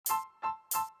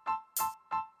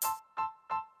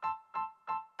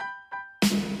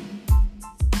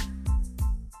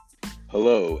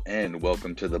Hello, and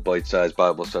welcome to the Bite Size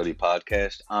Bible Study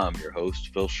Podcast. I'm your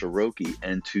host, Phil Shiroki,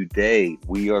 and today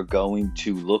we are going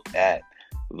to look at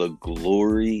the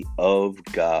glory of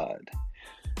God.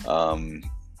 Um,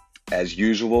 as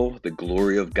usual, the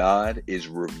glory of God is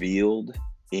revealed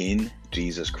in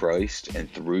Jesus Christ and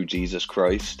through Jesus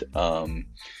Christ.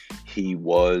 He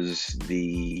was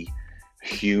the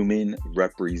human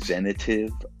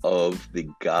representative of the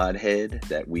Godhead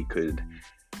that we could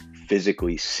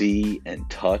physically see and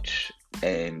touch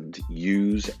and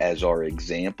use as our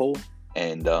example.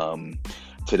 And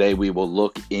today we will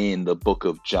look in the book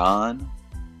of John,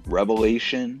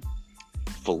 Revelation,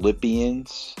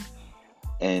 Philippians,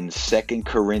 and 2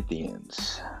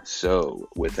 Corinthians. So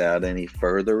without any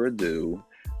further ado,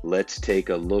 let's take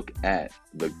a look at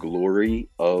the glory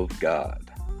of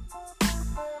God.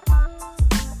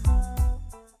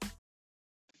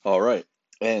 All right.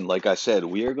 And like I said,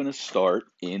 we are going to start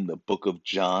in the book of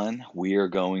John. We are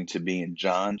going to be in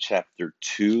John chapter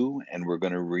 2, and we're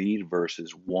going to read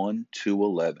verses 1 to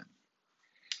 11.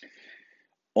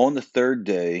 On the third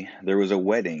day, there was a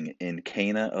wedding in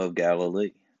Cana of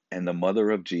Galilee, and the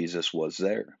mother of Jesus was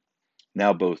there.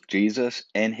 Now both Jesus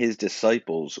and his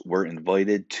disciples were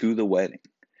invited to the wedding.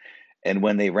 And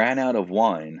when they ran out of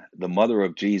wine, the mother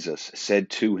of Jesus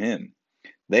said to him,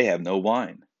 "They have no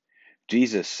wine."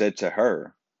 Jesus said to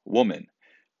her, "Woman,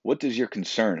 what does your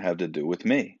concern have to do with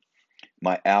me?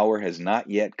 My hour has not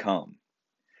yet come."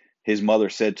 His mother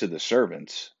said to the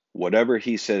servants, "Whatever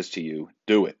he says to you,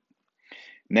 do it."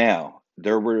 Now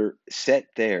there were set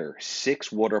there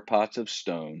 6 water pots of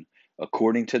stone,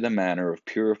 according to the manner of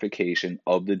purification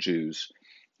of the Jews,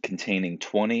 containing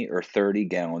 20 or 30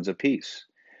 gallons apiece.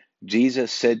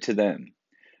 Jesus said to them,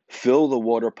 "Fill the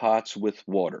water pots with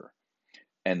water."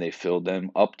 And they filled them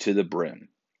up to the brim.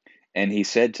 And he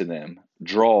said to them,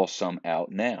 "Draw some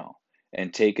out now,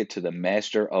 and take it to the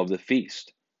master of the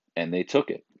feast." And they took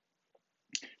it.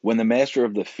 When the master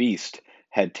of the feast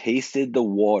had tasted the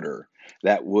water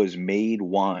that was made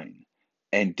wine,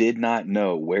 and did not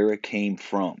know where it came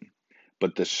from,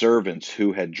 but the servants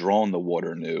who had drawn the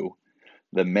water knew,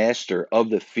 the master of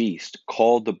the feast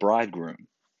called the bridegroom.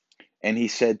 And he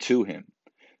said to him,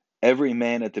 "Every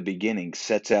man at the beginning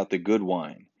sets out the good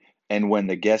wine, and when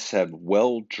the guests have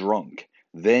well drunk,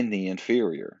 then the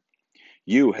inferior.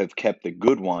 You have kept the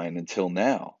good wine until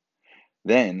now."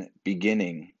 Then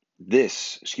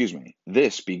this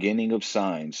beginning of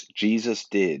signs Jesus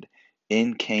did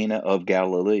in Cana of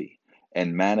Galilee,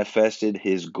 and manifested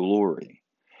his glory,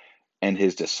 and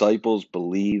his disciples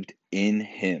believed in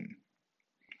him.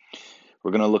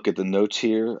 We're going to look at the notes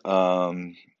here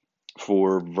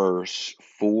for verse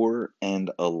 4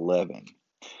 and 11.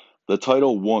 The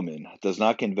title woman does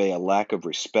not convey a lack of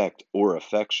respect or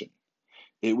affection.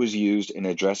 It was used in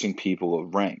addressing people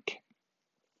of rank.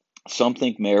 Some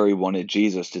think Mary wanted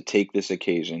Jesus to take this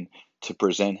occasion to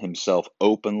present himself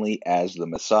openly as the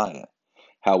Messiah.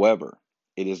 However,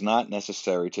 it is not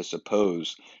necessary to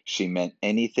suppose she meant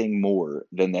anything more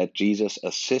than that Jesus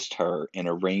assist her in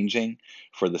arranging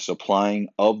for the supplying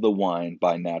of the wine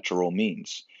by natural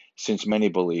means, since many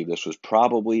believe this was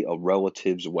probably a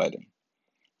relative's wedding.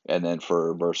 And then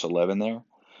for verse 11 there,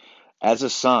 as a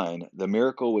sign, the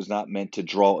miracle was not meant to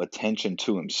draw attention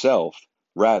to himself.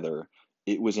 Rather,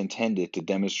 it was intended to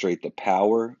demonstrate the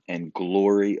power and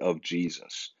glory of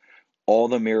Jesus. All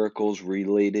the miracles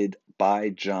related by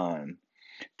John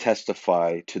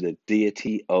testify to the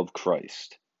deity of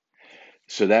Christ.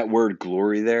 So that word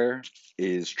glory there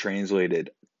is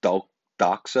translated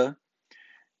doxa,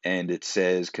 and it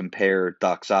says compare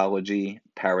doxology,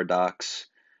 paradox,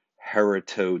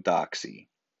 heterodoxy,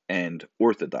 and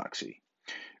orthodoxy.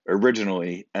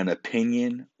 Originally, an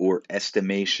opinion or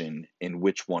estimation in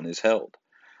which one is held.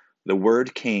 The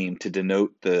word came to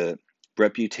denote the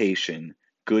reputation,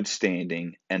 good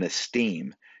standing, and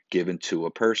esteem given to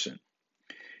a person.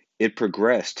 It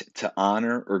progressed to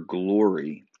honor or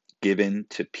glory given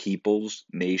to peoples,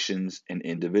 nations, and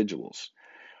individuals.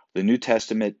 The New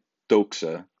Testament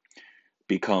doxa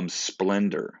becomes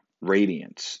splendor,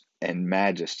 radiance, and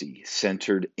majesty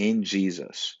centered in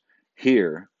Jesus.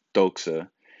 Here, doxa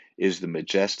is the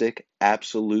majestic,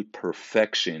 absolute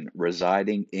perfection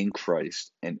residing in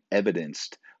Christ and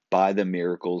evidenced by the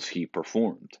miracles he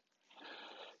performed.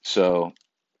 So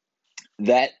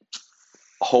that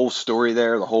whole story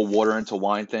there, the whole water into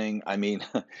wine thing. I mean,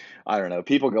 I don't know.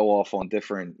 People go off on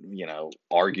different,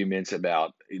 arguments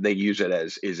about they use it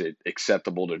as is it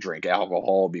acceptable to drink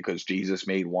alcohol because Jesus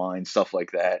made wine, stuff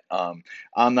like that.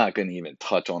 I'm not going to even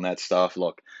touch on that stuff.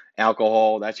 Look,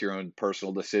 alcohol, that's your own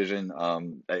personal decision.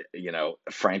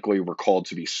 Frankly, we're called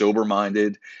to be sober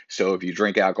minded. So if you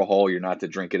drink alcohol, you're not to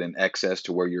drink it in excess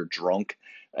to where you're drunk.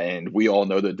 And we all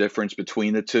know the difference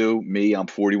between the two. Me, I'm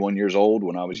 41 years old.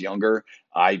 When I was younger,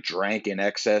 I drank in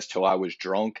excess till I was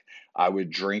drunk. I would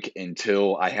drink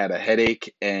until I had a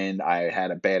headache and I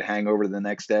had a bad hangover the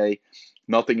next day.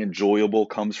 Nothing enjoyable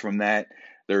comes from that.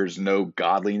 There's no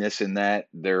godliness in that.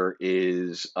 There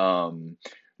is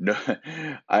no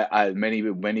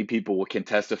many people can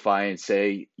testify and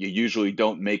say you usually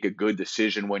don't make a good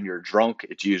decision when you're drunk.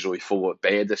 It's usually full of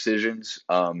bad decisions.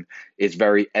 It's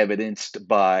very evidenced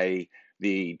by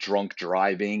the drunk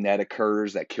driving that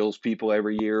occurs that kills people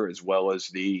every year, as well as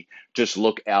the just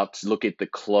look at the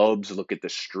clubs, look at the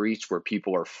streets where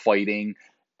people are fighting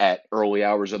at early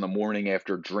hours in the morning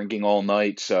after drinking all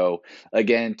night. So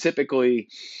again, typically,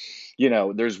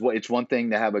 it's one thing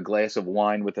to have a glass of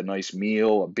wine with a nice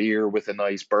meal, a beer with a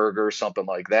nice burger, something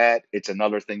like that. It's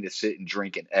another thing to sit and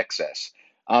drink in excess.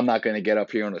 I'm not going to get up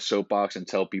here on a soapbox and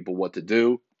tell people what to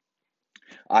do.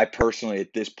 I personally,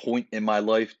 at this point in my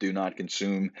life, do not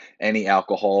consume any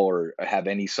alcohol or have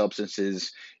any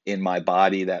substances in my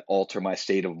body that alter my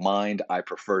state of mind. I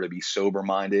prefer to be sober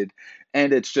minded,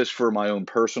 and it's just for my own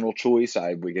personal choice.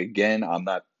 Again, I'm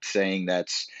not saying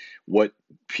that's what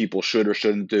people should or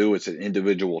shouldn't do. It's an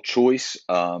individual choice.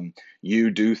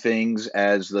 You do things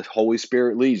as the Holy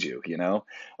Spirit leads you,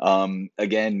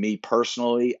 Again, me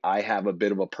personally, I have a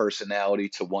bit of a personality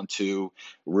to want to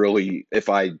really, if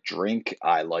I drink,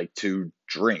 I like to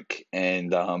drink.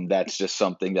 And that's just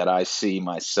something that I see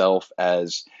myself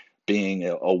as being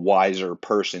a wiser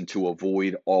person to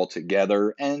avoid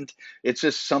altogether. And it's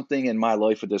just something in my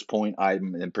life at this point I,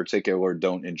 in particular,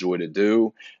 don't enjoy to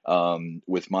do.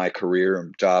 With my career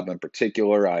and job in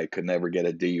particular, I could never get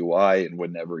a DUI and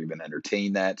would never even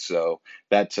entertain that. So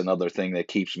that's another thing that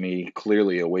keeps me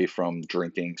clearly away from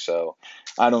drinking. So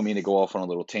I don't mean to go off on a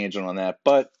little tangent on that,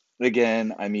 but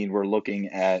again, I mean, we're looking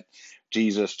at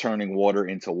Jesus turning water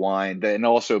into wine. And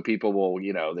also, people will,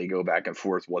 they go back and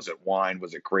forth. Was it wine?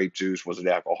 Was it grape juice? Was it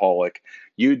alcoholic?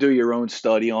 You do your own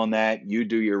study on that. You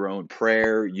do your own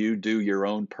prayer. You do your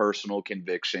own personal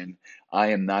conviction. I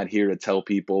am not here to tell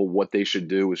people what they should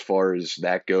do as far as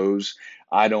that goes.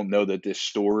 I don't know that this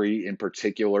story in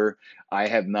particular, I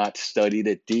have not studied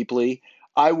it deeply.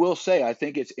 I will say, I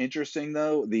think it's interesting,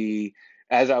 though,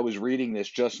 as I was reading this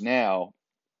just now,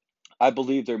 I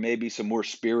believe there may be some more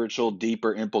spiritual,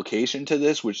 deeper implication to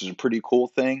this, which is a pretty cool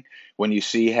thing when you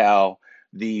see how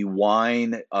the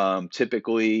wine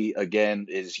typically, again,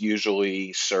 is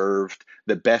usually served.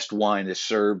 The best wine is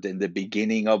served in the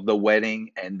beginning of the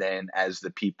wedding, and then as the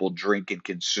people drink and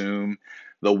consume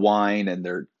the wine, and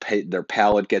their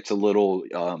palate gets a little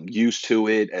used to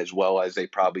it, as well as they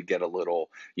probably get a little,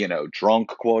 drunk,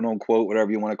 quote unquote, whatever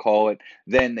you want to call it.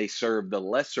 Then they serve the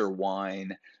lesser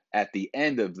wine at the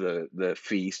end of the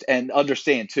feast. And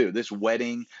understand too, this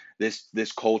wedding,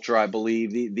 this culture, I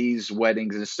believe these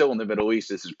weddings, and still in the Middle East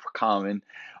this is common.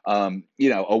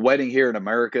 A wedding here in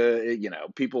America,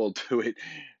 people do it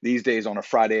these days on a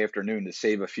Friday afternoon to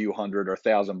save a few hundred or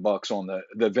 $1,000 on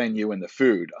the venue and the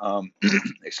food.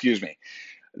 Excuse me.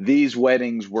 These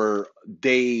weddings were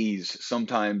days,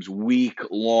 sometimes week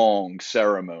long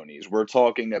ceremonies. We're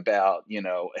talking about,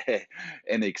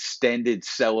 an extended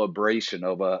celebration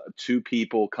of two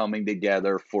people coming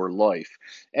together for life.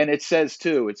 And it says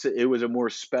too, it was a more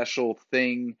special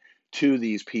thing to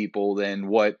these people than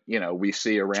what, we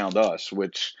see around us,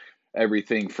 which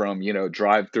everything from,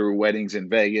 drive-through weddings in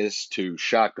Vegas to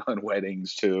shotgun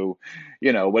weddings to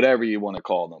whatever you want to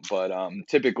call them. But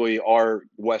typically, our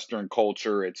Western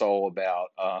culture, it's all about,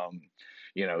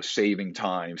 saving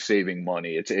time, saving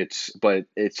money. But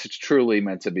it's truly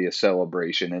meant to be a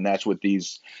celebration, and that's what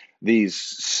these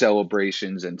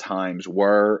celebrations and times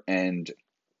were. And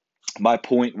my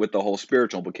point with the whole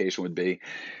spiritual implication would be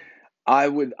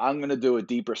I'm going to do a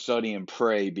deeper study and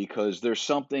pray because there's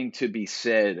something to be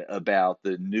said about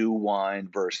the new wine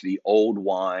versus the old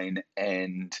wine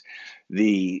and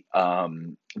the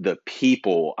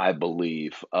people, I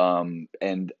believe.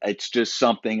 And it's just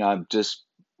something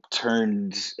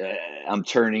turned I'm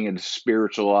turning a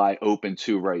spiritual eye open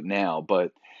to right now,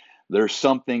 but there's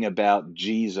something about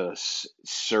Jesus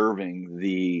serving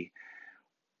the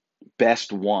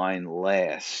best wine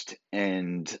last.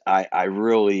 And I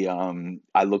really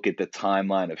I look at the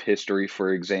timeline of history,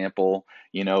 for example.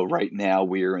 Right now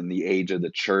we are in the age of the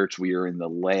church. We are in the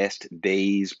last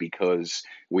days because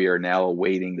we are now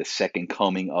awaiting the second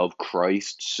coming of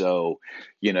Christ. So,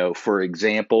 for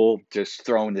example, just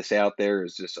throwing this out there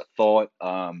is just a thought.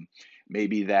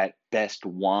 Maybe that best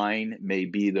wine may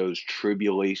be those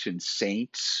tribulation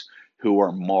saints who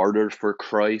are martyred for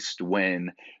Christ,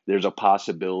 when there's a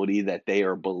possibility that they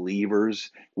are believers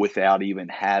without even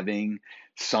having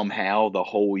somehow the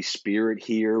Holy Spirit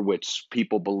here, which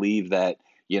people believe that,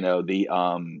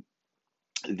 the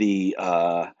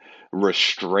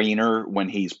restrainer when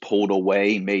he's pulled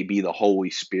away may be the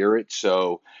Holy Spirit.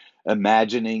 So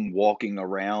imagining walking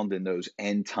around in those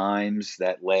end times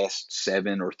that last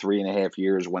 7 or 3.5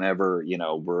 years, whenever,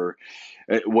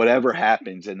 whatever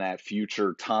happens in that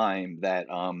future time, that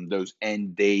those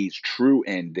end days, true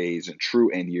end days and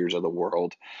true end years of the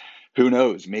world, who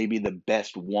knows, maybe the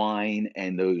best wine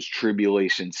and those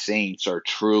tribulation saints are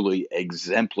truly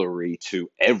exemplary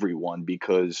to everyone,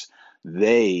 because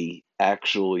they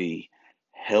actually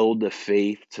held the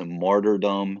faith to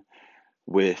martyrdom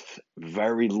with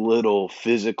very little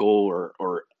physical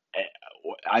or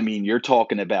I mean, you're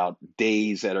talking about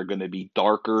days that are going to be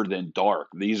darker than dark.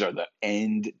 These are the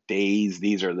end days.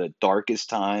 These are the darkest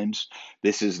times.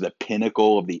 This is the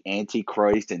pinnacle of the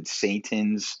Antichrist and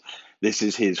Satan's. This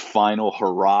is his final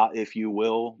hurrah, if you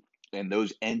will. And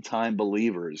those end time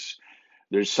believers,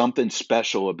 there's something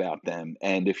special about them.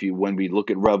 And when we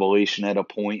look at Revelation at a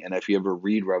point, and if you ever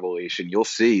read Revelation, you'll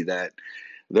see that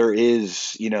there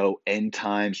is, end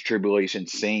times tribulation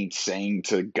saints saying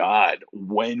to God,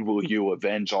 when will you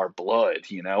avenge our blood?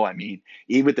 I mean,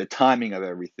 even the timing of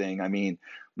everything. I mean,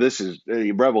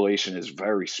 Revelation is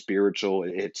very spiritual.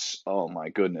 It's, oh my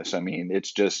goodness. I mean,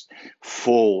 it's just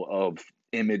full of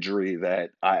imagery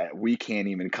that we can't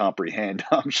even comprehend.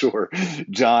 I'm sure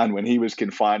John, when he was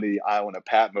confined to the island of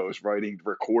Patmos,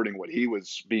 recording what he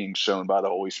was being shown by the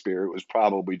Holy Spirit, was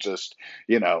probably just,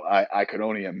 I could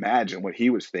only imagine what he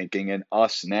was thinking. And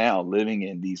us now living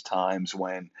in these times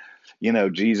when,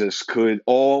 Jesus could,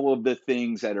 all of the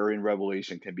things that are in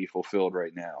Revelation can be fulfilled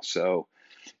right now. So,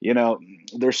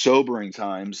 they're sobering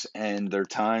times, and they're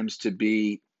times to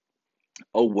be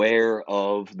aware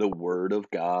of the word of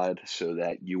God so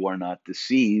that you are not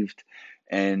deceived.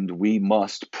 And we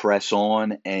must press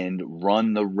on and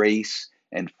run the race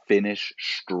and finish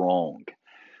strong.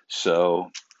 So,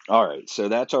 all right. So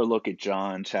that's our look at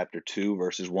John chapter 2,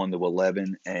 verses 1 to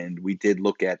 11. And we did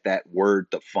look at that word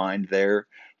defined there,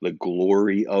 the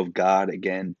glory of God.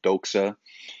 Again, doxa.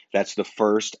 That's the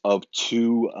first of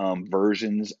two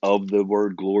versions of the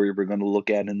word glory we're going to look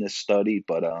at in this study.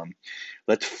 But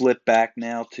let's flip back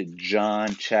now to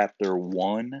John chapter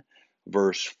 1,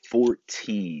 verse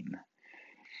 14.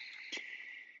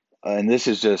 And this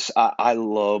is just, I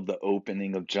love the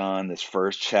opening of John, this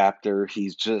first chapter.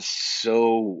 He's just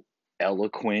so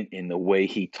eloquent in the way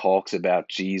he talks about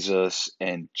Jesus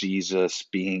and Jesus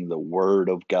being the Word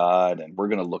of God. And we're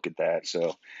going to look at that.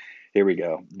 So here we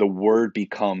go. The Word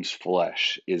becomes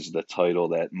flesh is the title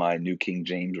that my New King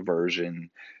James Version,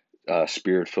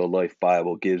 Spirit-Filled Life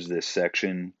Bible gives this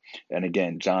section. And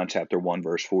again, John chapter 1,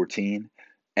 verse 14.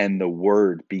 And the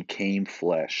Word became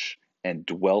flesh and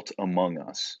dwelt among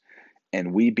us,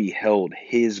 and we beheld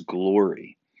his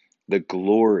glory, the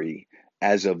glory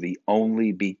as of the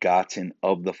only begotten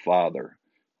of the Father,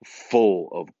 full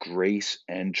of grace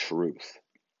and truth.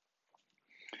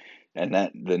 And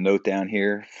that the note down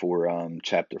here for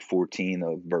chapter 14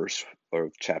 of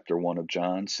chapter 1 of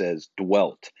John says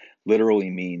dwelt literally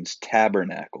means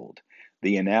tabernacled.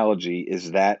 The analogy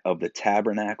is that of the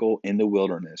tabernacle in the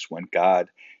wilderness when God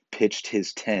pitched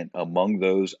his tent among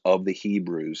those of the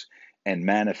Hebrews and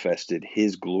manifested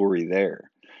his glory there.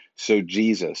 So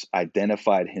Jesus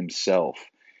identified himself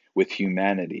with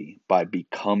humanity by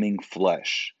becoming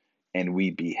flesh, and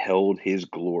we beheld his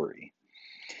glory.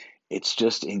 It's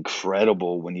just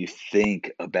incredible when you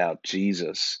think about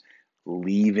Jesus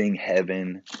leaving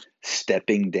heaven,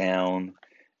 stepping down,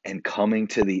 and coming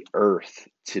to the earth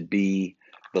to be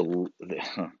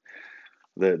the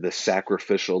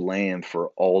sacrificial lamb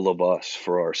for all of us,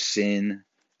 for our sin,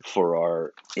 for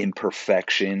our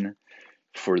imperfection,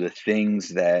 for the things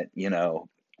that,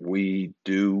 we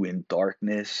do in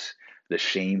darkness, the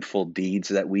shameful deeds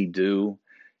that we do.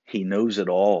 He knows it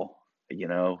all.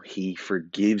 He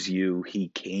forgives you. He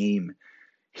came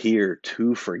here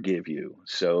to forgive you.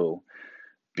 So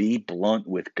be blunt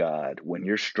with God. When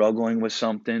you're struggling with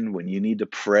something, when you need to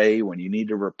pray, when you need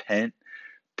to repent,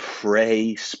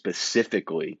 pray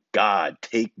specifically, God,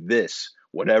 take this,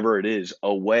 whatever it is,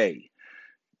 away.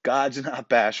 God's not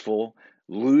bashful.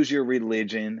 Lose your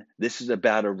religion. This is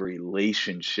about a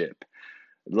relationship.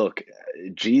 Look,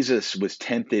 Jesus was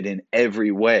tempted in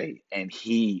every way, and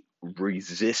he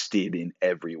resisted in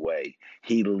every way.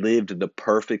 He lived the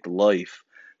perfect life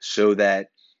so that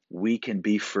we can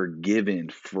be forgiven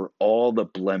for all the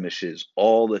blemishes,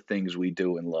 all the things we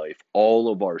do in life,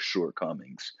 all of our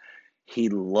shortcomings. He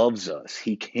loves us.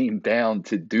 He came down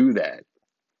to do that.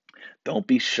 Don't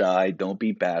be shy. Don't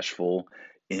be bashful.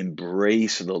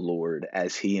 Embrace the Lord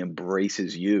as he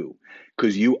embraces you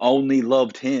because you only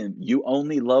loved him. You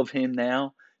only love him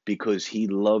now because he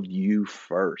loved you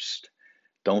first.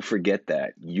 Don't forget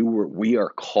that. We are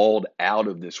called out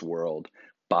of this world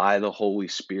by the Holy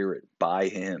Spirit, by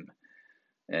him.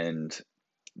 And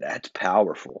that's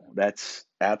powerful. That's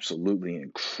absolutely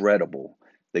incredible.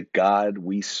 The God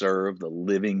we serve, the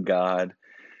living God,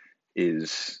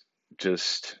 is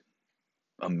just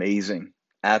amazing,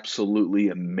 absolutely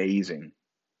amazing.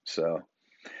 So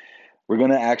we're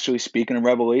going to actually, speaking of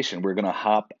Revelation, we're going to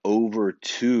hop over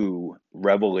to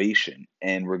Revelation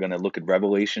and we're going to look at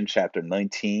Revelation chapter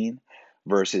 19,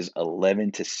 verses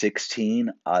 11 to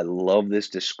 16. I love this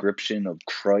description of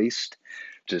Christ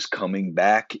just coming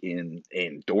back in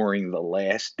during the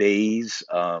last days.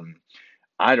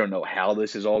 I don't know how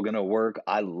this is all going to work.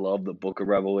 I love the book of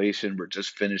Revelation. We're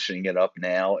just finishing it up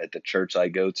now at the church I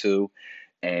go to.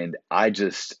 And I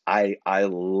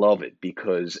love it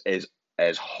because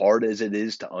as hard as it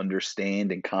is to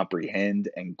understand and comprehend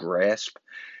and grasp,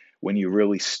 when you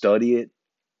really study it,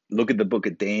 look at the book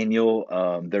of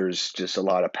Daniel. There's just a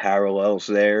lot of parallels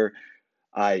there.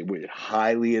 I would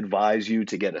highly advise you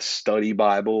to get a study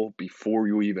Bible before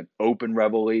you even open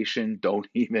Revelation. Don't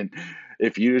even,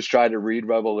 if you just try to read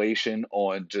Revelation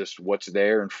on just what's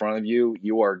there in front of you,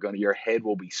 your head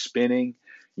will be spinning.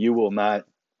 You will not,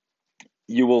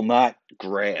 you will not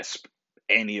grasp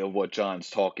any of what John's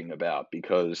talking about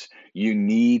because you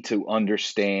need to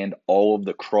understand all of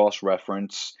the cross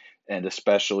reference and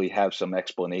especially have some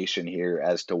explanation here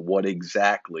as to what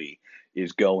exactly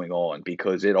is going on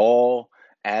because it all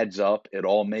adds up, it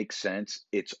all makes sense.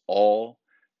 It's all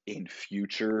in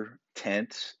future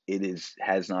tense. It is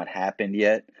has not happened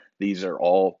yet. These are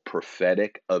all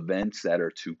prophetic events that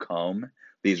are to come.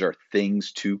 These are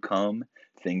things to come,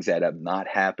 things that have not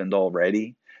happened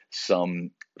already.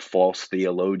 Some false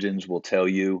theologians will tell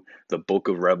you the book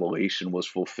of Revelation was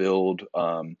fulfilled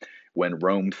when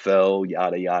Rome fell,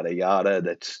 yada, yada,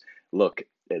 yada. Look,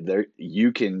 there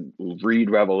you can read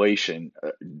Revelation.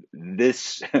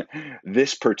 This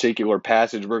this particular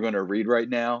passage we're going to read right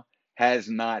now has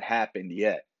not happened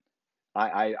yet.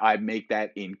 I make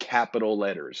that in capital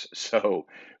letters. So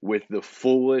with the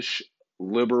foolish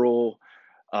liberal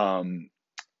um,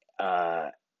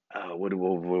 what do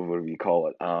we call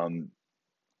it?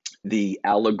 The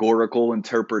allegorical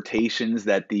interpretations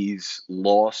that these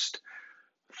lost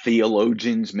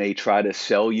theologians may try to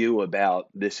sell you about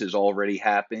this has already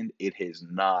happened. It has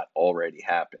not already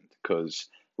happened because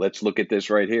let's look at this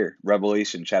right here.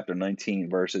 Revelation chapter 19,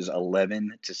 verses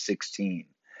 11 to 16.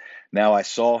 Now I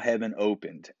saw heaven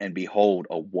opened, and behold,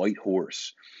 a white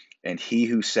horse, and he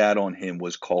who sat on him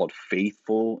was called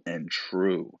Faithful and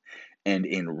True, and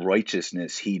in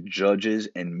righteousness he judges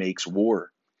and makes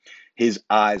war. His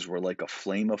eyes were like a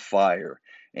flame of fire,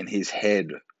 and on his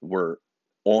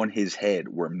head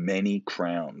were many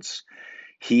crowns.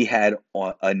 He had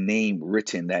a name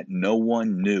written that no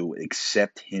one knew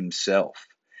except himself.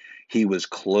 He was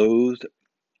clothed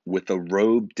with a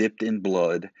robe dipped in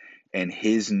blood, and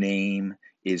his name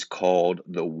is called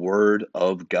the Word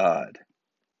of God.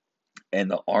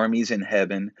 And the armies in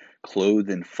heaven, clothed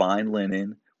in fine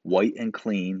linen, white and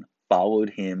clean, followed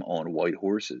him on white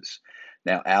horses.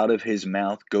 Now out of his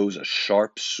mouth goes a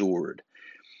sharp sword,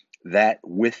 that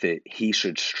with it he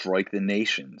should strike the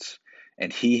nations,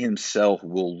 and he himself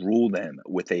will rule them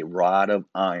with a rod of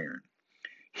iron.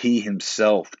 He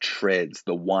himself treads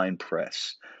the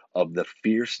winepress of the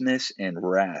fierceness and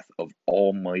wrath of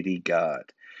Almighty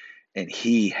God. And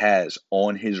he has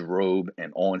on his robe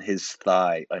and on his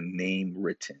thigh a name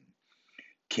written,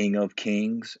 King of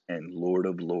Kings and Lord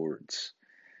of Lords.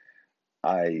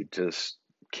 I just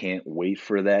can't wait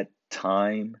for that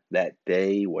time, that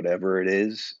day, whatever it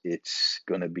is. It's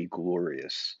going to be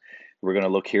glorious. We're going to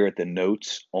look here at the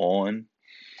notes on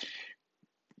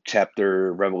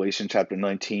Revelation chapter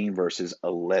 19, verses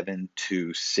 11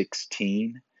 to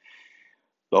 16.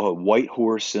 The white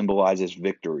horse symbolizes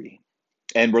victory.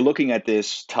 And we're looking at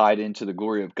this tied into the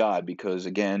glory of God because,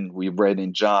 again, we read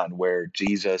in John where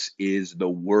Jesus is the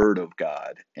Word of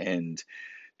God. And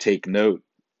take note,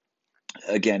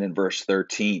 Again, in verse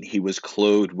 13, he was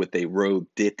clothed with a robe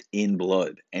dipped in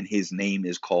blood, and his name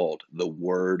is called the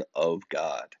Word of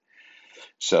God.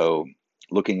 So,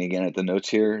 looking again at the notes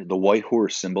here, the white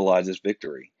horse symbolizes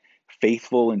victory.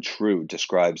 Faithful and true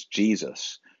describes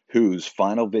Jesus, whose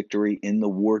final victory in the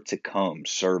war to come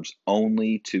serves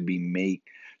only to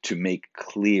make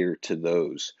clear to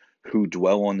those who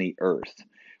dwell on the earth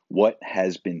what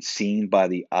has been seen by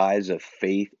the eyes of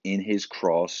faith in his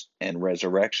cross and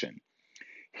resurrection.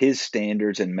 His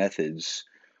standards and methods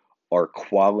are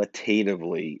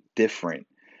qualitatively different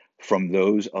from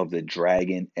those of the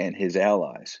dragon and his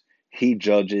allies. He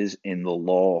judges in the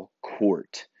law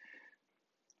court,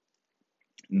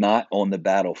 not on the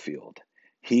battlefield.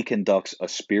 He conducts a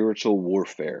spiritual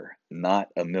warfare, not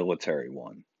a military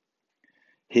one.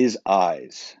 His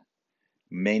eyes,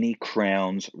 many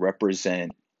crowns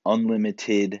represent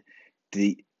unlimited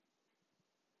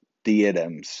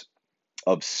diadems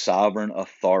of sovereign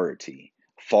authority,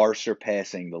 far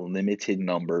surpassing the limited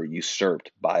number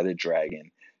usurped by the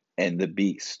dragon and the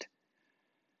beast.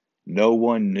 No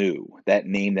one knew, that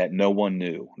name that no one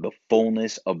knew, the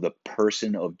fullness of the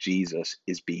person of Jesus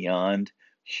is beyond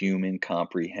human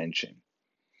comprehension.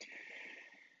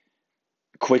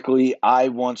 Quickly, I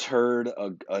once heard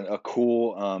a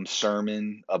cool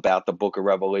sermon about the book of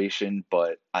Revelation,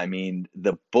 but I mean,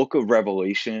 the book of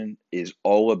Revelation is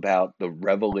all about the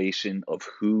revelation of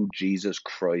who Jesus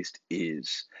Christ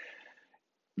is.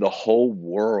 The whole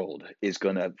world is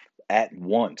going to at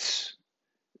once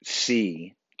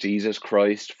see Jesus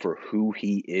Christ for who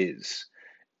he is.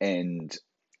 And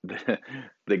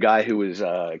the guy who was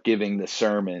giving the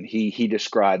sermon, he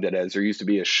described it as there used to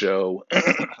be a show,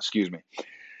 excuse me,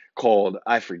 called,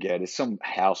 I forget, it's some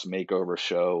house makeover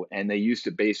show, and they used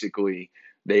to basically,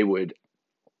 they would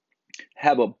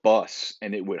have a bus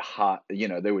and it would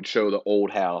they would show the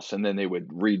old house and then they would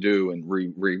redo and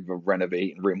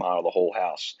renovate and remodel the whole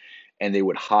house, and they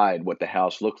would hide what the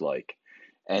house looked like.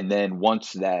 And then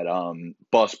once that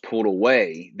bus pulled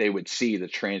away, they would see the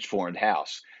transformed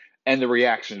house, and the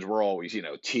reactions were always,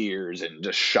 tears and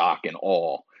just shock and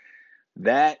awe.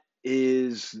 That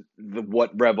is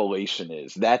what Revelation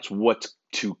is. That's what's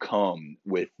to come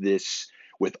with this,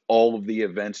 with all of the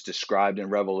events described in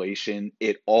Revelation.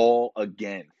 It all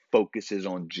again focuses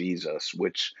on Jesus,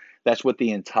 which that's what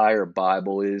the entire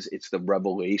Bible is. It's the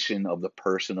revelation of the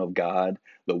person of God,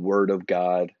 the Word of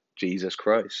God, Jesus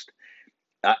Christ.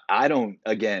 I don't,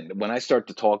 again, when I start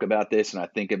to talk about this and I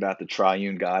think about the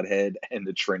triune Godhead and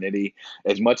the Trinity,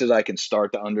 as much as I can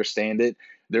start to understand it,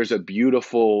 there's a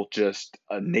beautiful just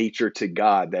a nature to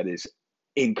God that is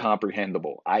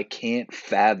incomprehensible. I can't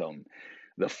fathom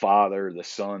the Father, the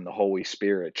Son, the Holy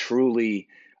Spirit. Truly,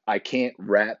 I can't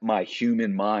wrap my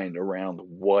human mind around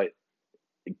what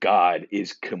God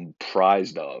is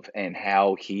comprised of and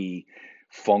how he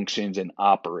functions and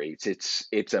operates.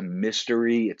 It's a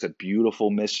mystery, it's a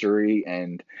beautiful mystery,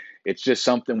 and it's just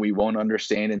something we won't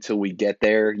understand until we get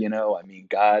there. I mean,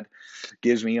 God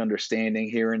gives me understanding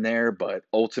here and there, but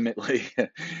ultimately,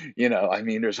 I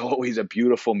mean, there's always a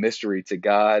beautiful mystery to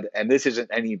God. And this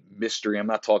isn't any mystery. I'm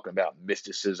not talking about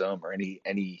mysticism or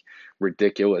any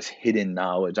ridiculous hidden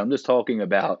knowledge. I'm just talking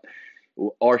about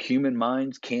our human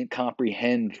minds can't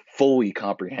fully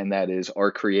comprehend, that is,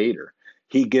 our Creator.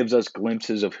 He gives us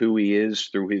glimpses of who he is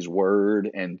through his word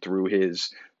and through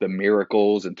the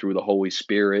miracles and through the Holy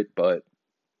Spirit, but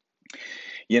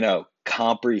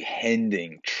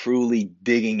comprehending, truly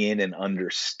digging in and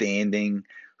understanding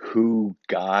who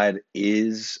God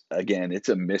is, again, it's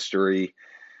a mystery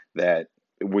that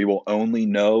we will only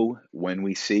know when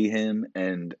we see him.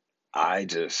 And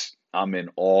I'm in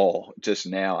awe just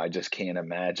now. I just can't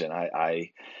imagine.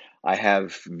 I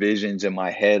have visions in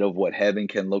my head of what heaven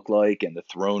can look like, and the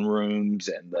throne rooms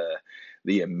and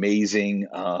the amazing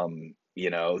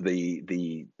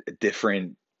the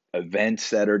different events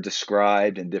that are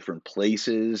described in different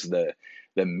places, the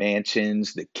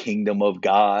mansions, the kingdom of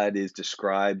God is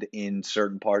described in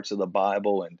certain parts of the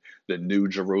Bible, and the New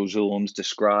Jerusalem's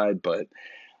described. But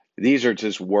these are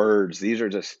just words. These are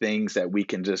just things that we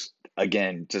can just,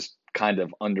 again, just kind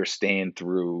of understand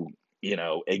through,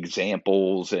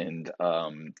 examples and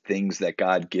things that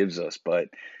God gives us. But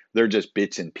they're just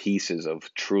bits and pieces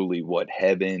of truly what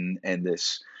heaven and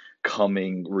this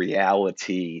coming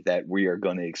reality that we are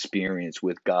going to experience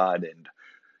with God. And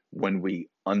when we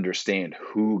understand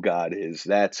who God is,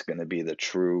 that's going to be the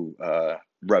true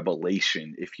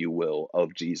revelation, if you will,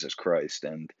 of Jesus Christ.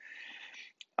 And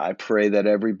I pray that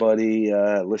everybody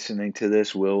listening to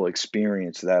this will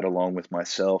experience that along with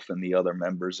myself and the other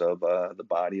members of the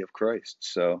body of Christ.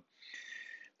 So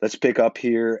Let's pick up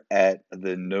here at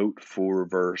the note for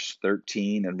verse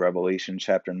 13 in Revelation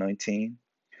chapter 19.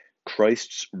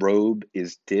 Christ's robe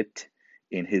is dipped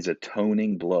in his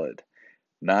atoning blood,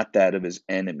 not that of his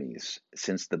enemies,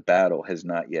 since the battle has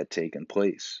not yet taken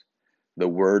place. The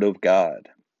Word of God.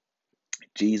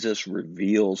 Jesus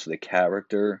reveals the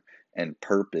character and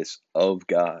purpose of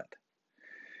God.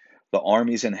 The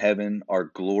armies in heaven are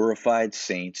glorified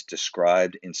saints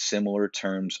described in similar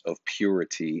terms of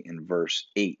purity in verse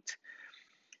 8.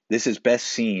 This is best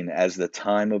seen as the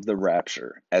time of the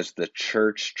rapture, as the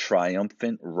church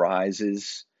triumphant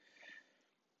rises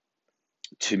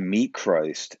to meet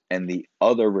Christ and the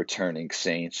other returning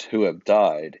saints who have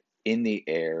died in the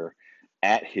air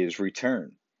at his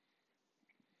return.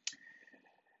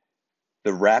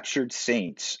 The raptured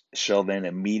saints shall then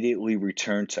immediately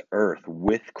return to earth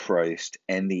with Christ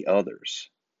and the others.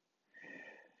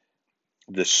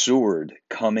 The sword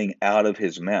coming out of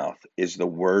his mouth is the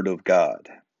word of God.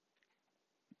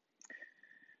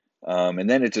 And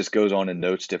then it just goes on and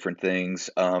notes different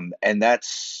things. And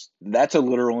that's a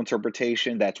literal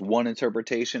interpretation. That's one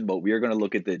interpretation, but we are going to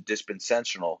look at the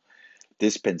dispensational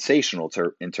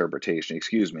interpretation,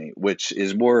 which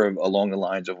is more along the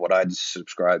lines of what I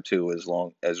subscribe to,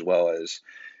 as well as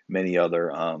many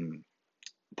other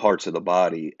parts of the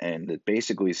body. And it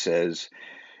basically says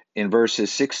in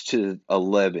verses 6 to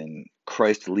 11,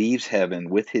 Christ leaves heaven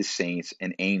with his saints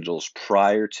and angels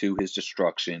prior to his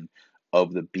destruction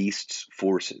of the beast's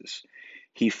forces.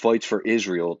 He fights for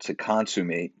Israel to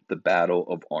consummate the battle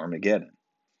of Armageddon.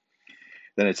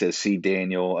 Then it says, see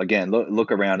Daniel. Again,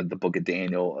 look around at the book of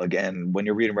Daniel. Again, when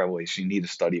you're reading Revelation, you need to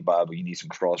study Bible. You need some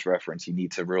cross-reference. You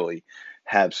need to really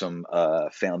have some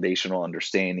foundational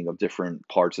understanding of different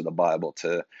parts of the Bible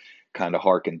to kind of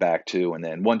harken back to. And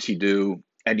then once you do,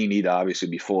 and you need to obviously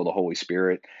be full of the Holy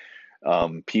Spirit.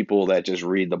 People that just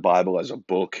read the Bible as a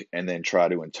book and then try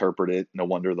to interpret it, no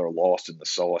wonder they're lost in the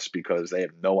sauce, because they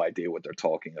have no idea what they're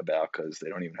talking about, because they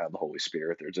don't even have the Holy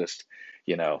Spirit. They're just,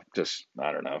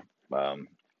 I don't know,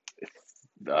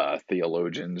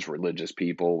 theologians, religious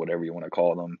people, whatever you want to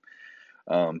call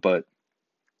them. But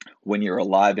when you're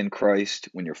alive in Christ,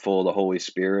 when you're full of the Holy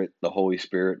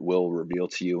Spirit will reveal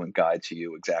to you and guide to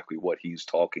you exactly what he's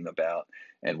talking about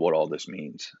and what all this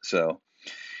means. So,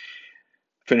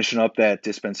 finishing up that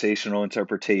dispensational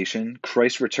interpretation,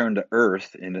 Christ's return to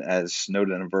earth, and as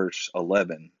noted in verse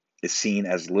 11, is seen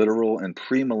as literal and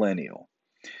premillennial.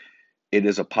 It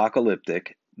is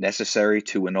apocalyptic, necessary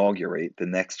to inaugurate the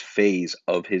next phase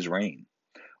of his reign.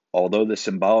 Although the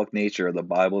symbolic nature of the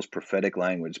Bible's prophetic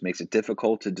language makes it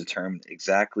difficult to determine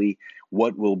exactly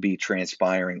what will be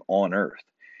transpiring on earth,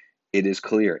 it is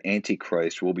clear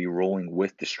Antichrist will be ruling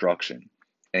with destruction,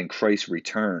 and Christ's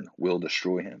return will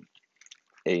destroy him.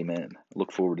 Amen.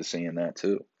 Look forward to seeing that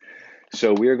too.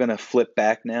 So we are going to flip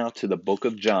back now to the book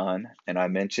of John, and I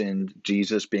mentioned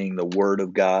Jesus being the Word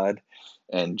of God,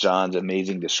 and John's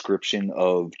amazing description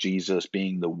of Jesus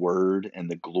being the Word and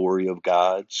the glory of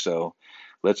God. So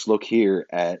let's look here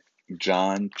at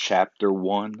John chapter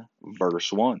 1,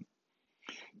 verse 1.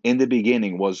 In the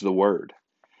beginning was the Word,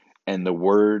 and the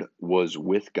Word was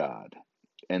with God,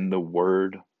 and the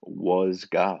Word was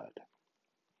God.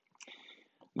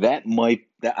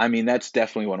 That's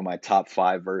definitely one of my top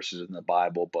 5 verses in the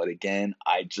Bible. But again,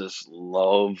 I just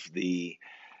love the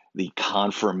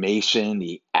confirmation,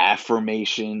 the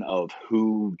affirmation of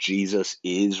who Jesus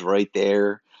is right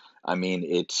there.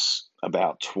 It's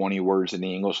about 20 words in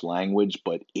the English language,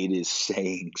 but it is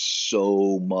saying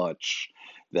so much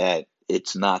that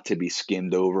it's not to be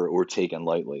skimmed over or taken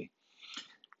lightly.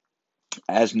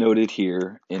 As noted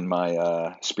here in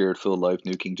my Spirit-Filled Life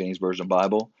New King James Version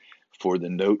Bible, for the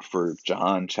note for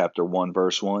John chapter 1,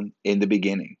 verse 1, in the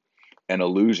beginning, an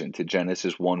allusion to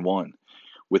Genesis 1:1,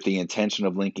 with the intention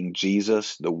of linking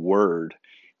Jesus, the Word,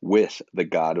 with the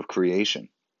God of creation.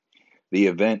 The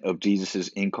event of Jesus'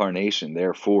 incarnation,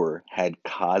 therefore, had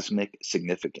cosmic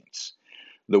significance.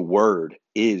 The Word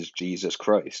is Jesus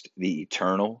Christ, the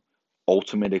eternal,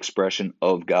 ultimate expression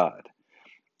of God.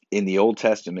 In the Old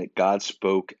Testament, God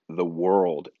spoke the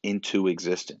world into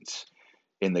existence.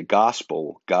 In the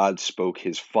gospel, God spoke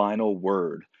his final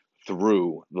word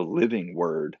through the living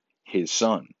word, his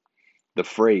Son. The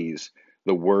phrase,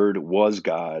 the Word was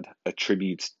God,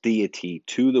 attributes deity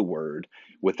to the Word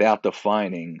without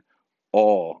defining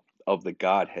all of the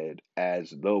Godhead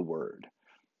as the Word.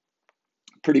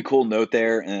 Pretty cool note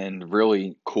there, and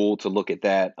really cool to look at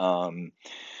that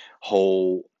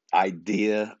whole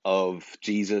idea of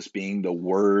Jesus being the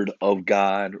Word of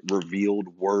God, revealed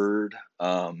Word.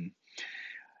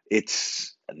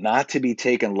 It's not to be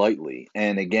taken lightly.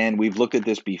 And again, we've looked at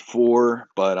this before,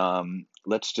 but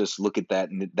let's just look at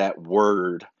that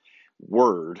word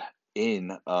in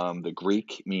the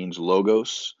Greek means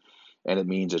logos, and it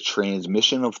means a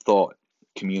transmission of thought,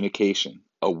 communication,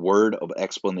 a word of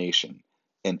explanation,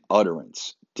 an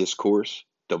utterance, discourse,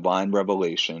 divine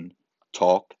revelation,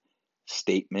 talk,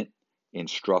 statement,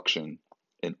 instruction,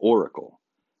 an oracle,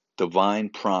 divine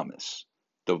promise,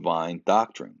 divine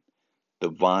doctrine,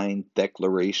 divine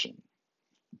declaration.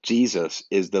 Jesus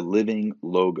is the living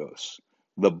logos.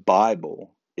 The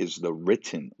Bible is the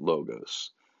written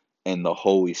logos, and the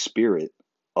Holy Spirit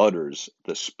utters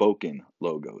the spoken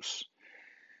logos.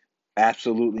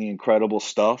 Absolutely incredible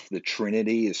stuff. The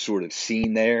Trinity is sort of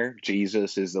seen there.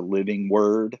 Jesus is the living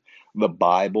word, the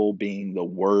Bible being the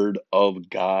word of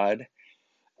God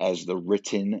as the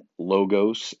written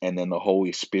logos, and then the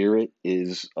Holy Spirit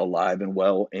is alive and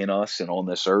well in us and on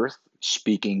this earth,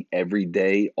 speaking every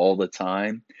day, all the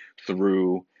time,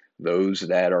 through those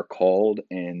that are called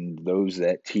and those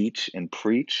that teach and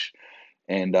preach.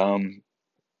 And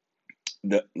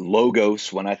the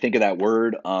logos, when I think of that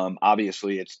word,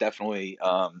 obviously it's definitely,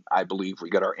 I believe we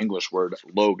got our English word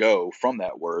logo from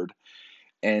that word.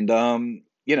 And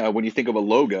when you think of a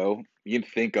logo, you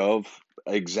think of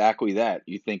exactly that.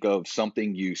 You think of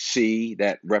something you see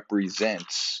that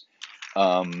represents,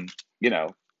 um, you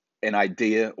know, an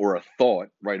idea or a thought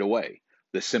right away.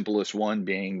 The simplest one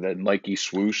being the Nike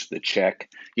swoosh, the check.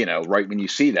 Right when you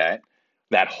see that,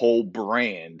 that whole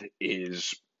brand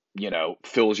is,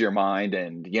 fills your mind,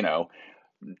 and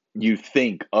you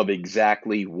think of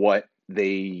exactly what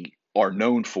they are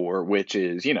known for, which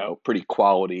is, pretty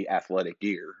quality athletic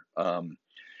gear.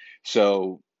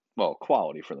 So, well,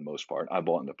 quality for the most part. I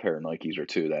bought a pair of Nikes or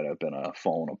two that have been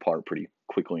falling apart pretty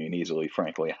quickly and easily,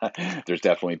 frankly. There's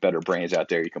definitely better brands out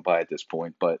there you can buy at this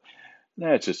point, but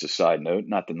that's just a side note,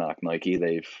 not to knock Nike.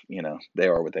 They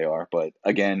are what they are. But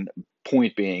again,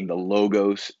 point being, the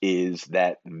logos is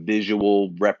that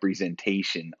visual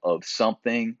representation of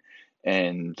something.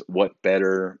 And what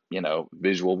better,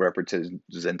 visual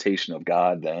representation of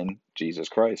God than Jesus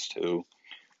Christ, who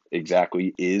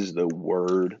exactly is the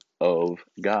Word of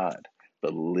God,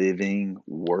 the living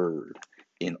Word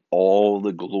in all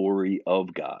the glory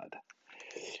of God.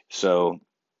 So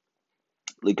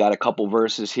we got a couple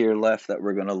verses here left that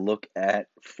we're going to look at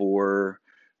for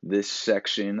this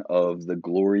section of the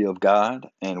glory of God,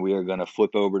 and we are going to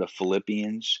flip over to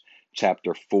Philippians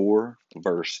chapter 4,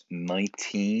 verse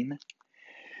 19.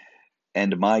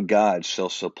 And my God shall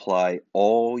supply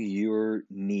all your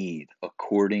need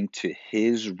according to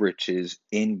his riches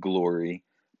in glory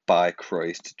by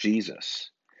Christ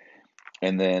Jesus.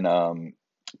 And then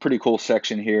pretty cool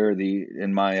section here.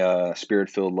 In my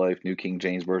Spirit-Filled Life New King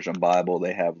James Version Bible,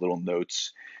 they have little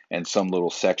notes and some little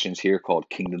sections here called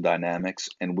Kingdom Dynamics.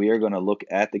 And we are going to look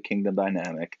at the Kingdom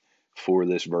Dynamic for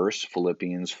this verse,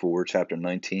 Philippians 4, chapter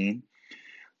 19.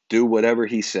 Do whatever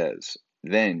he says,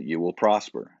 then you will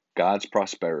prosper. God's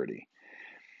prosperity.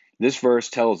 This verse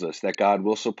tells us that God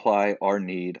will supply our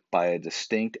need by a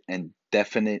distinct and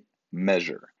definite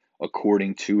measure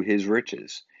according to his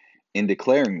riches. In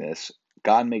declaring this,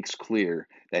 God makes clear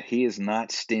that he is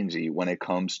not stingy when it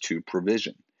comes to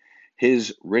provision.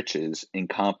 His riches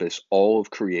encompass all of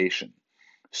creation,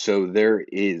 so there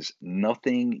is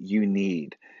nothing you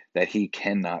need that he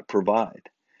cannot provide.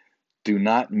 Do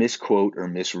not misquote or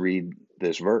misread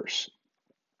this verse.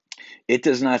 It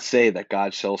does not say that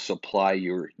God shall supply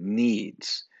your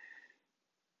needs.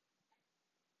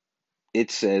 It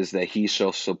says that he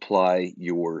shall supply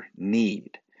your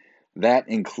need. That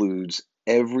includes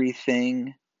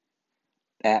everything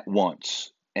at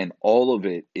once, and all of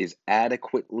it is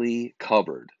adequately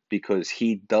covered because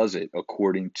he does it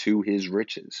according to his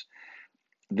riches.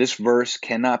 This verse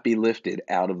cannot be lifted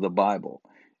out of the Bible.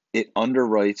 It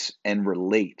underwrites and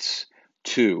relates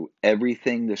to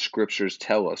everything the scriptures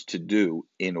tell us to do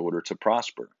in order to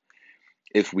prosper.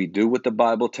 If we do what the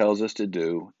Bible tells us to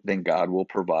do, then God will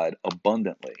provide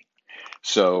abundantly.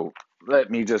 So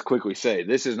let me just quickly say,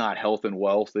 this is not health and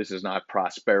wealth. This is not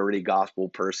prosperity gospel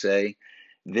per se.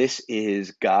 This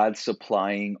is God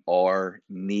supplying our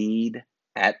need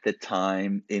at the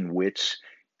time in which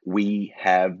we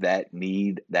have that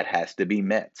need that has to be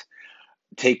met.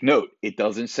 Take note, it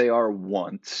doesn't say our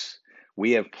wants.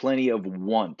 We have plenty of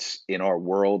wants in our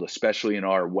world, especially in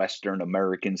our Western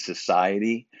American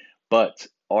society, but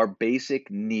our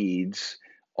basic needs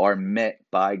are met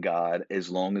by God as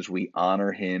long as we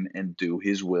honor him and do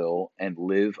his will and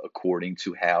live according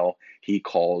to how he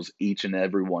calls each and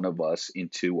every one of us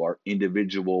into our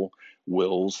individual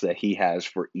wills that he has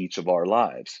for each of our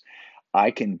lives.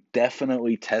 I can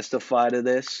definitely testify to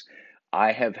this.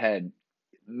 I have had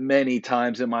many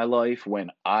times in my life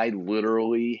when I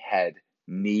literally had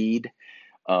need.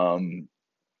 Um,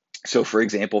 so, for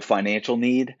example, financial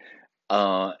need.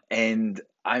 And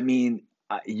I mean,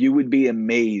 you would be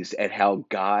amazed at how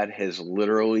God has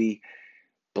literally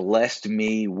blessed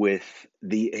me with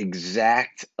the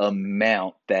exact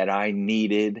amount that I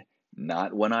needed,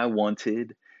 not when I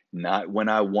wanted, not when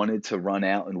I wanted to run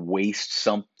out and waste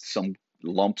some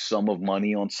lump sum of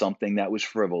money on something that was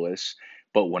frivolous,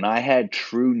 but when I had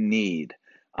true need.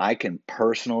 I can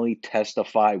personally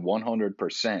testify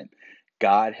 100%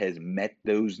 God has met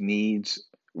those needs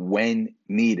when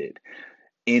needed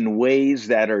in ways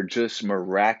that are just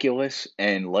miraculous.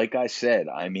 And like I said,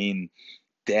 I mean,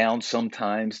 down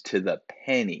sometimes to the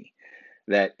penny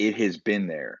that it has been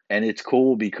there. And it's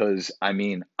cool because I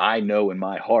mean, I know in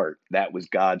my heart that was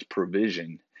God's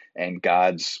provision and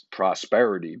God's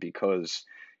prosperity because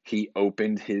he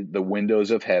opened the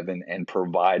windows of heaven and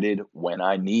provided when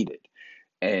I needed.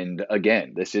 And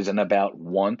again, this isn't about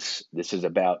wants, this is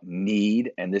about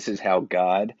need, and this is how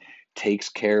God takes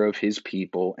care of his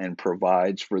people and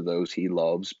provides for those he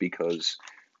loves because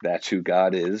that's who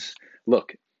God is.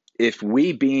 Look, if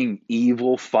we, being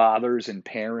evil fathers and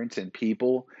parents and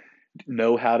people,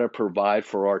 know how to provide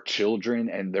for our children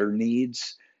and their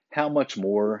needs, how much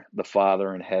more the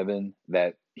Father in heaven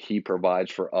that he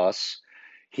provides for us?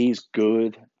 He's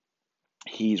good,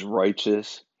 he's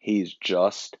righteous, he's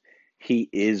just, he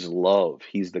is love.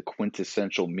 He's the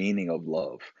quintessential meaning of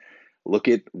love. Look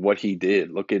at what he did.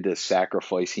 Look at the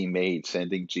sacrifice he made,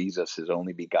 sending Jesus, his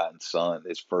only begotten Son,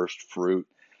 his first fruit,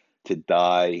 to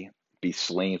die, be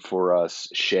slain for us,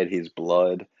 shed his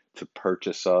blood to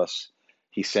purchase us.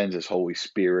 He sends his Holy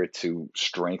Spirit to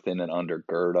strengthen and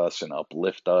undergird us and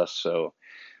uplift us. So,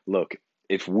 look,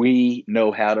 if we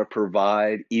know how to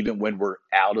provide, even when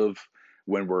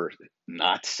we're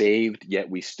not saved, yet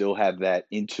we still have that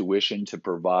intuition to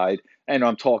provide. And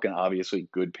I'm talking obviously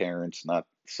good parents, not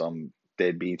some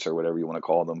deadbeats or whatever you want to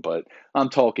call them, but I'm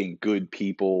talking good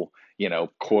people,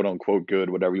 quote unquote good,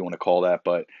 whatever you want to call that.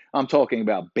 But I'm talking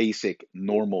about basic,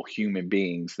 normal human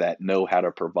beings that know how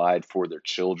to provide for their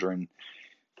children.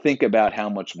 Think about how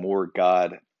much more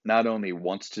God not only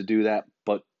wants to do that,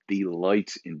 but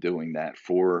delights in doing that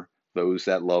for those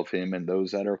that love him and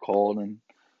those that are called and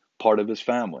part of his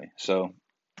family. So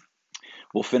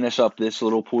we'll finish up this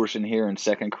little portion here in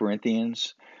Second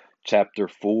Corinthians chapter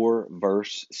 4,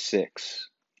 verse 6.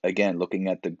 Again, looking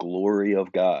at the glory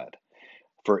of God.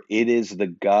 For it is the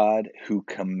God who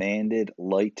commanded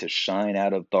light to shine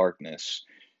out of darkness,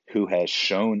 who has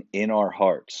shone in our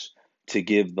hearts to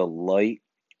give the light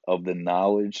of the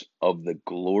knowledge of the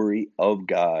glory of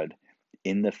God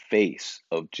in the face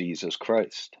of Jesus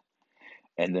Christ.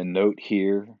 And the note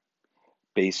here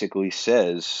basically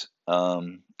says,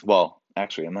 well,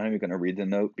 actually, I'm not even going to read the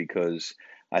note because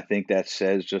I think that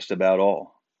says just about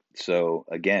all. So,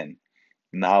 again,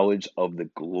 knowledge of the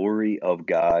glory of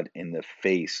God in the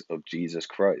face of Jesus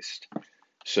Christ.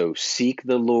 So seek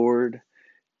the Lord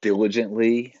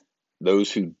diligently.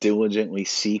 Those who diligently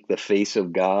seek the face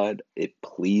of God, it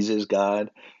pleases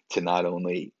God to not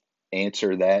only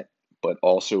answer that, but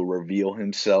also reveal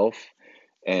himself.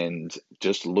 And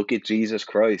just look at Jesus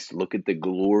Christ. Look at the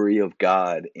glory of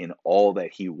God in all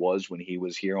that he was when he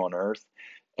was here on earth,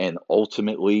 and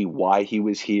ultimately why he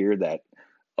was here, that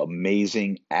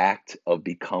amazing act of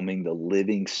becoming the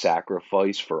living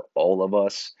sacrifice for all of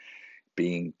us,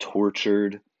 being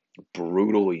tortured,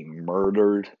 brutally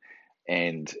murdered,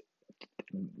 and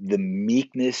the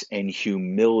meekness and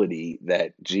humility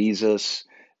that Jesus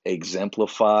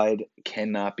exemplified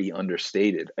cannot be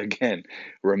understated. Again,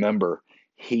 remember,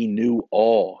 he knew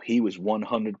all. He was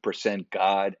 100%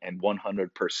 God and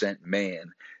 100%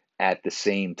 man at the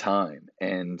same time.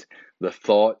 And the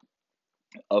thought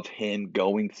of him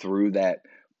going through that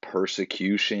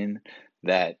persecution,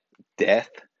 that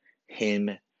death, him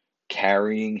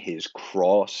carrying his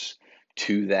cross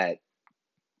to that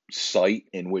site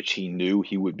in which he knew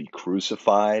he would be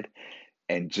crucified,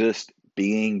 and just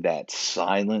being that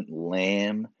silent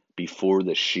lamb before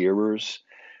the shearers.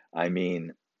 I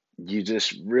mean, you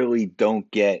just really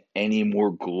don't get any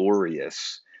more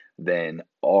glorious than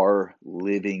our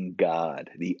living God,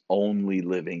 the only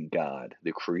living God,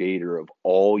 the creator of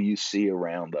all you see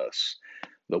around us,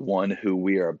 the one who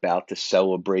we are about to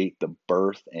celebrate the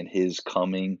birth and his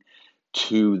coming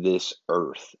to this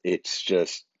earth. It's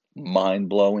just mind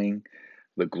blowing.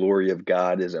 The glory of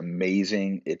God is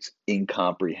amazing. It's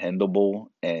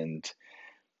incomprehensible, and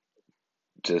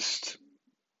just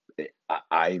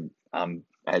I'm,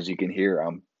 as you can hear,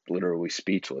 I'm literally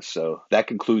speechless. So that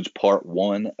concludes part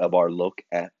one of our look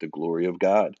at the glory of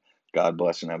God. God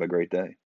bless and have a great day.